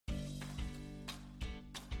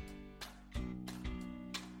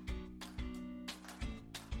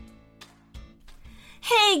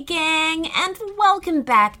Hey gang, and welcome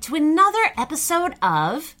back to another episode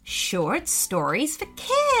of Short Stories for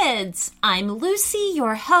Kids. I'm Lucy,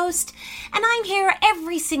 your host, and I'm here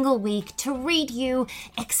every single week to read you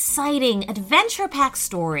exciting adventure-packed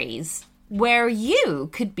stories where you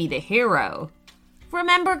could be the hero.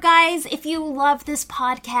 Remember, guys, if you love this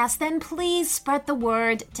podcast, then please spread the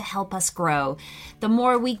word to help us grow. The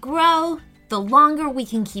more we grow, the longer we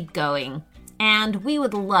can keep going. And we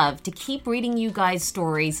would love to keep reading you guys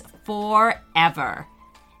stories forever.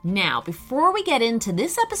 Now, before we get into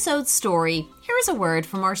this episode's story, here's a word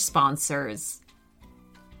from our sponsors.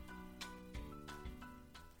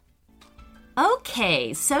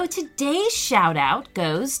 Okay, so today's shout out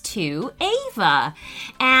goes to Ava.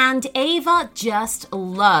 And Ava just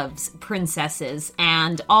loves princesses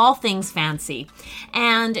and all things fancy.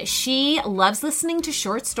 And she loves listening to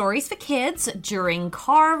short stories for kids during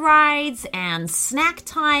car rides and snack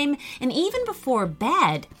time and even before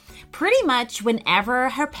bed. Pretty much whenever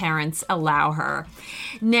her parents allow her.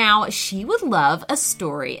 Now, she would love a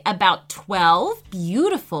story about 12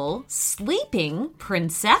 beautiful sleeping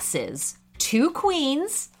princesses. 2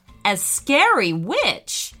 queens, a scary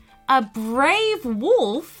witch, a brave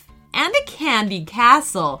wolf, and a candy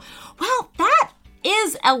castle. Well, that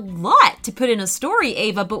is a lot to put in a story,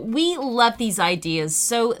 Ava, but we love these ideas.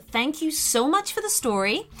 So thank you so much for the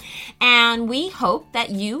story, and we hope that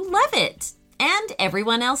you love it. And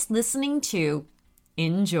everyone else listening too.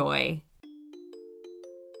 Enjoy.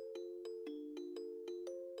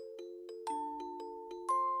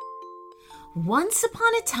 Once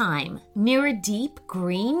upon a time, near a deep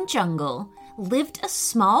green jungle, lived a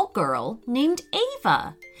small girl named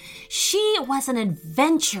Ava. She was an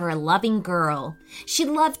adventure-loving girl. She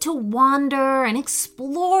loved to wander and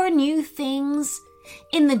explore new things.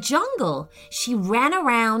 In the jungle, she ran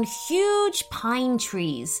around huge pine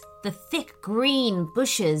trees, the thick green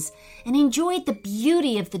bushes, and enjoyed the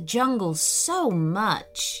beauty of the jungle so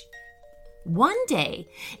much. One day,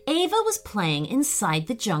 Ava was playing inside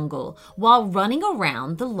the jungle while running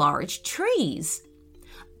around the large trees.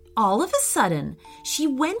 All of a sudden, she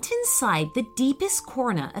went inside the deepest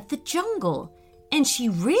corner of the jungle, and she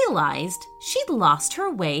realized she'd lost her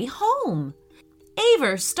way home.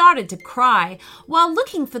 Ava started to cry while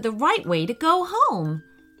looking for the right way to go home.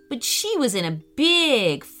 But she was in a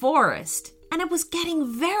big forest, and it was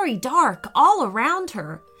getting very dark all around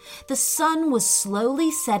her. The sun was slowly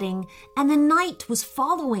setting, and the night was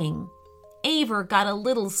following. Ava got a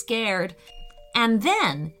little scared, and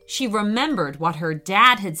then she remembered what her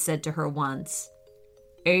dad had said to her once.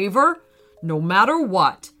 Ava, no matter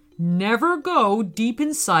what, never go deep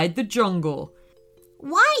inside the jungle.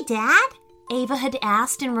 Why, Dad? Ava had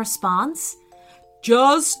asked in response.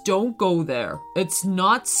 Just don't go there. It's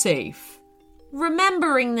not safe.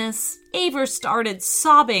 Remembering this, Ava started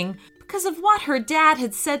sobbing because of what her dad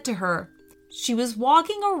had said to her. She was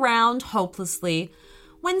walking around hopelessly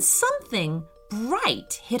when something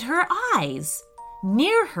bright hit her eyes.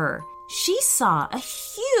 Near her, she saw a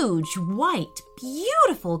huge, white,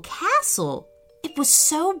 beautiful castle. It was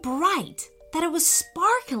so bright that it was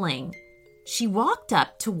sparkling. She walked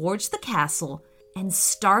up towards the castle and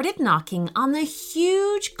started knocking on the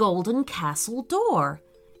huge golden castle door.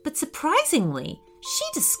 But surprisingly, she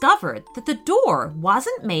discovered that the door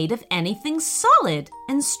wasn't made of anything solid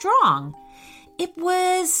and strong. It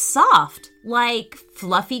was soft, like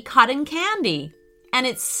fluffy cotton candy, and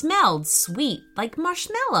it smelled sweet like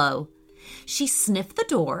marshmallow. She sniffed the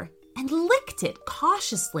door and licked it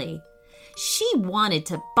cautiously. She wanted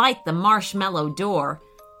to bite the marshmallow door.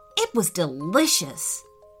 It was delicious.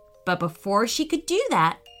 But before she could do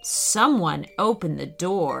that, someone opened the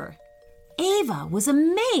door. Ava was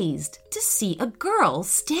amazed to see a girl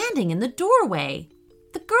standing in the doorway.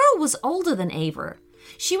 The girl was older than Ava.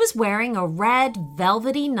 She was wearing a red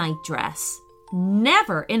velvety nightdress.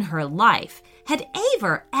 Never in her life had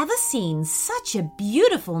Ava ever seen such a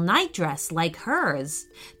beautiful nightdress like hers.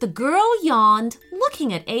 The girl yawned,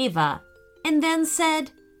 looking at Ava, and then said,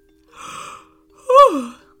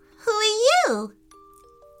 Who are you?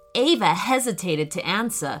 Ava hesitated to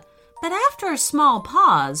answer, but after a small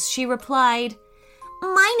pause, she replied,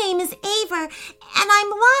 My name is Ava, and I'm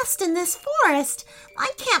lost in this forest.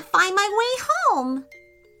 I can't find my way home.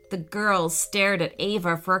 The girl stared at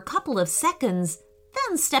Ava for a couple of seconds,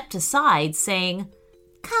 then stepped aside, saying,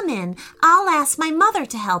 Come in, I'll ask my mother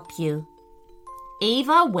to help you.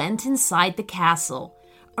 Ava went inside the castle.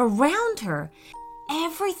 Around her,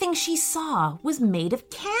 everything she saw was made of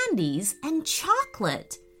candies and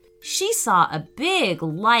chocolate. She saw a big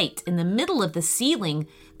light in the middle of the ceiling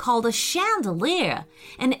called a chandelier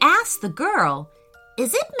and asked the girl,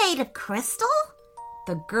 Is it made of crystal?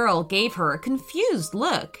 The girl gave her a confused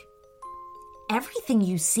look. Everything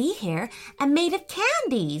you see here are made of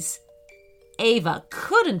candies. Ava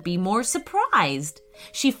couldn't be more surprised.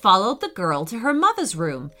 She followed the girl to her mother's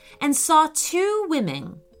room and saw two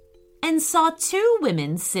women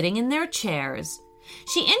sitting in their chairs.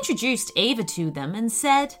 She introduced Ava to them and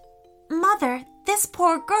said, Mother, this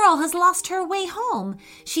poor girl has lost her way home.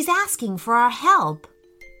 She's asking for our help.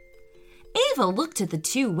 Ava looked at the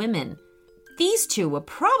two women. These two were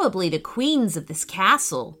probably the queens of this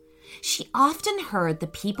castle. She often heard the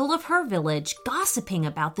people of her village gossiping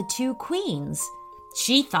about the two queens.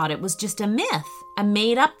 She thought it was just a myth, a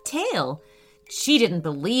made-up tale. She didn't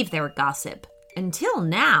believe their gossip, until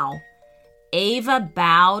now. Ava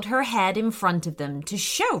bowed her head in front of them to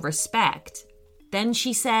show respect. Then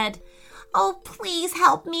she said, Oh, please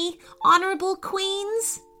help me, honorable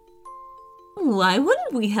queens. Why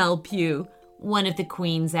wouldn't we help you? One of the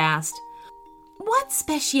queens asked. What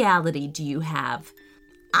speciality do you have?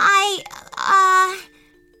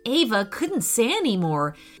 Ava couldn't say any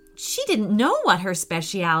more. She didn't know what her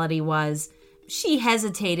speciality was. She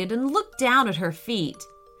hesitated and looked down at her feet.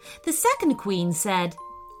 The second queen said,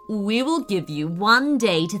 We will give you 1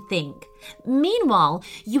 day to think. Meanwhile,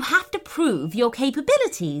 you have to prove your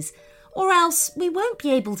capabilities, or else we won't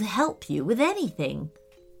be able to help you with anything.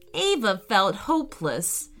 Ava felt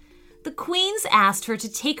hopeless. The queens asked her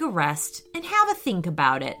to take a rest and have a think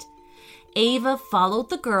about it. Ava followed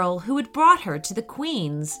the girl who had brought her to the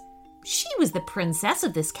queens. She was the princess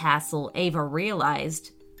of this castle, Ava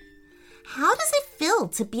realized. How does it feel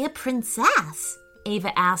to be a princess?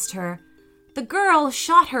 Ava asked her. The girl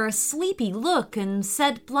shot her a sleepy look and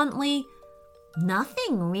said bluntly,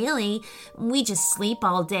 Nothing, really. We just sleep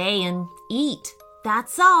all day and eat.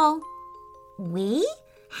 That's all. We?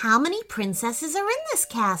 How many princesses are in this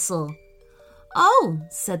castle? Oh,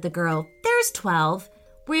 said the girl, there's 12.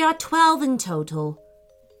 We are 12 in total.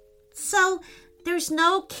 So, there's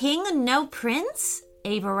no king and no prince?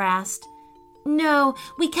 Ava asked. No,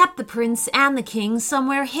 we kept the prince and the king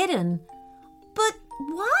somewhere hidden. But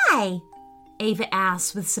why? Ava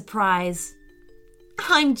asked with surprise.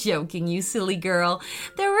 I'm joking, you silly girl.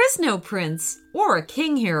 There is no prince or a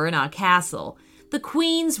king here in our castle. The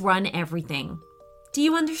queens run everything. Do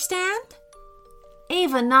you understand?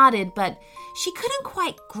 Ava nodded, but she couldn't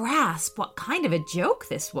quite grasp what kind of a joke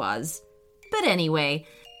this was. But anyway,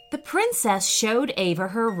 the princess showed Ava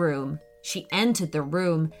her room. She entered the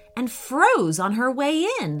room and froze on her way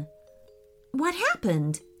in. What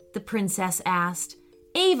happened? The princess asked.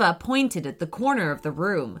 Ava pointed at the corner of the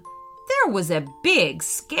room. There was a big,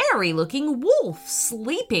 scary-looking wolf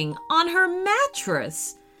sleeping on her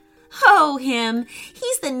mattress. Oh, him.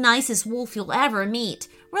 He's the nicest wolf you'll ever meet.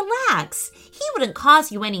 Relax. He wouldn't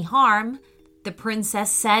cause you any harm, the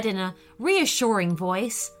princess said in a reassuring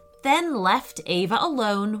voice, then left Ava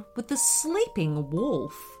alone with the sleeping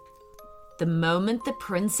wolf. The moment the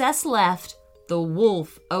princess left, the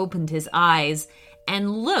wolf opened his eyes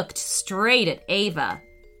and looked straight at Ava.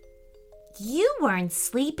 You weren't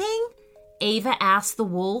sleeping? Ava asked the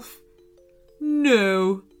wolf.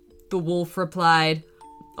 No, the wolf replied.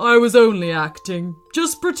 I was only acting,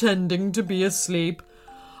 just pretending to be asleep.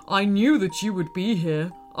 I knew that you would be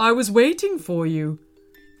here. I was waiting for you.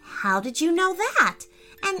 How did you know that?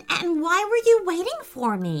 And why were you waiting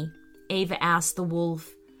for me? Ava asked the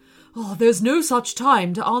wolf. Oh, there's no such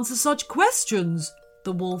time to answer such questions,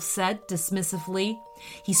 the wolf said dismissively.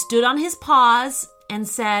 He stood on his paws and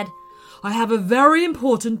said, I have a very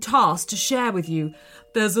important task to share with you.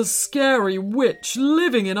 There's a scary witch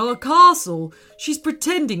living in our castle. She's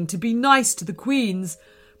pretending to be nice to the queens,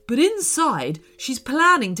 but inside she's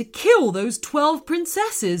planning to kill those 12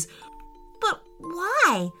 princesses. But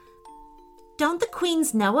why? Don't the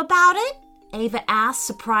queens know about it? Ava asked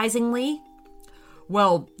surprisingly.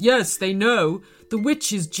 Well, yes, they know. The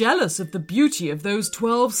witch is jealous of the beauty of those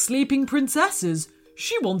 12 sleeping princesses.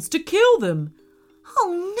 She wants to kill them.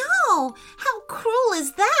 Oh no! How cruel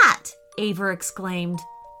is that? Ava exclaimed.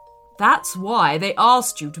 That's why they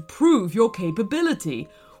asked you to prove your capability.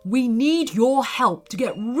 We need your help to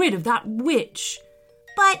get rid of that witch.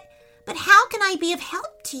 But how can I be of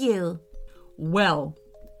help to you? Well,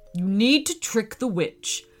 you need to trick the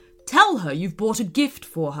witch. Tell her you've bought a gift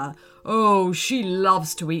for her. Oh, she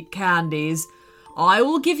loves to eat candies. I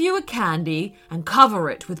will give you a candy and cover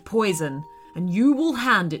it with poison, and you will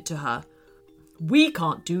hand it to her. We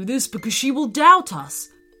can't do this because she will doubt us.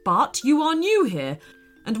 But you are new here,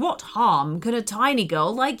 and what harm can a tiny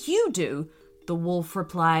girl like you do? The wolf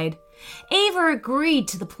replied. Ava agreed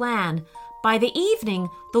to the plan. By the evening,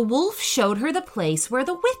 the wolf showed her the place where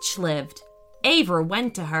the witch lived. Ava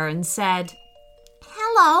went to her and said,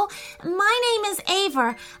 Hello, my name is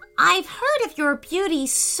Ava. I've heard of your beauty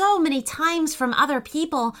so many times from other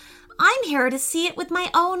people. I'm here to see it with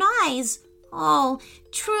my own eyes. Oh,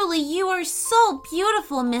 truly, you are so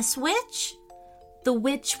beautiful, Miss Witch. The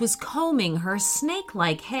witch was combing her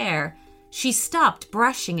snake-like hair. She stopped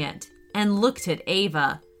brushing it and looked at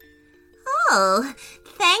Ava. Oh,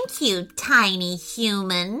 thank you, tiny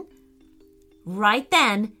human. Right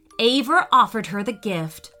then, Ava offered her the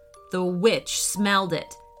gift. The witch smelled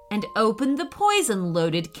it and opened the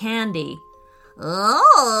poison-loaded candy.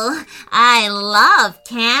 Oh, I love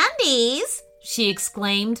candies, she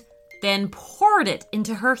exclaimed, then poured it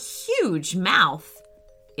into her huge mouth.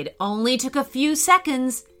 It only took a few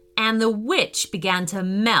seconds, and the witch began to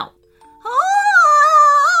melt.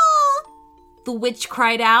 Oh! The witch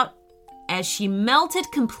cried out as she melted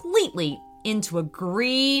completely into a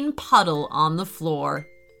green puddle on the floor.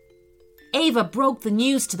 Ava broke the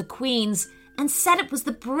news to the queens and said it was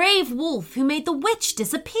the brave wolf who made the witch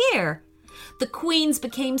disappear. The queens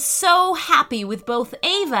became so happy with both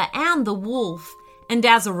Ava and the wolf, and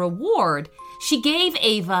as a reward, she gave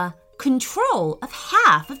Ava control of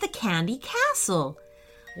half of the candy castle.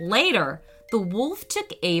 Later, the wolf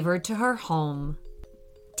took Ava to her home.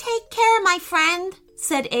 Take care, my friend,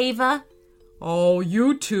 said Ava. Oh,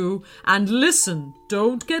 you two, and listen,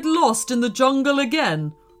 don't get lost in the jungle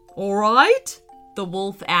again. All right? The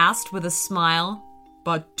wolf asked with a smile.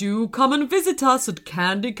 But do come and visit us at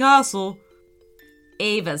Candy Castle.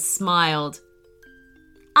 Ava smiled.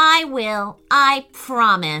 I will, I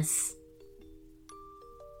promise.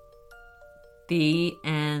 The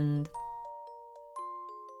end.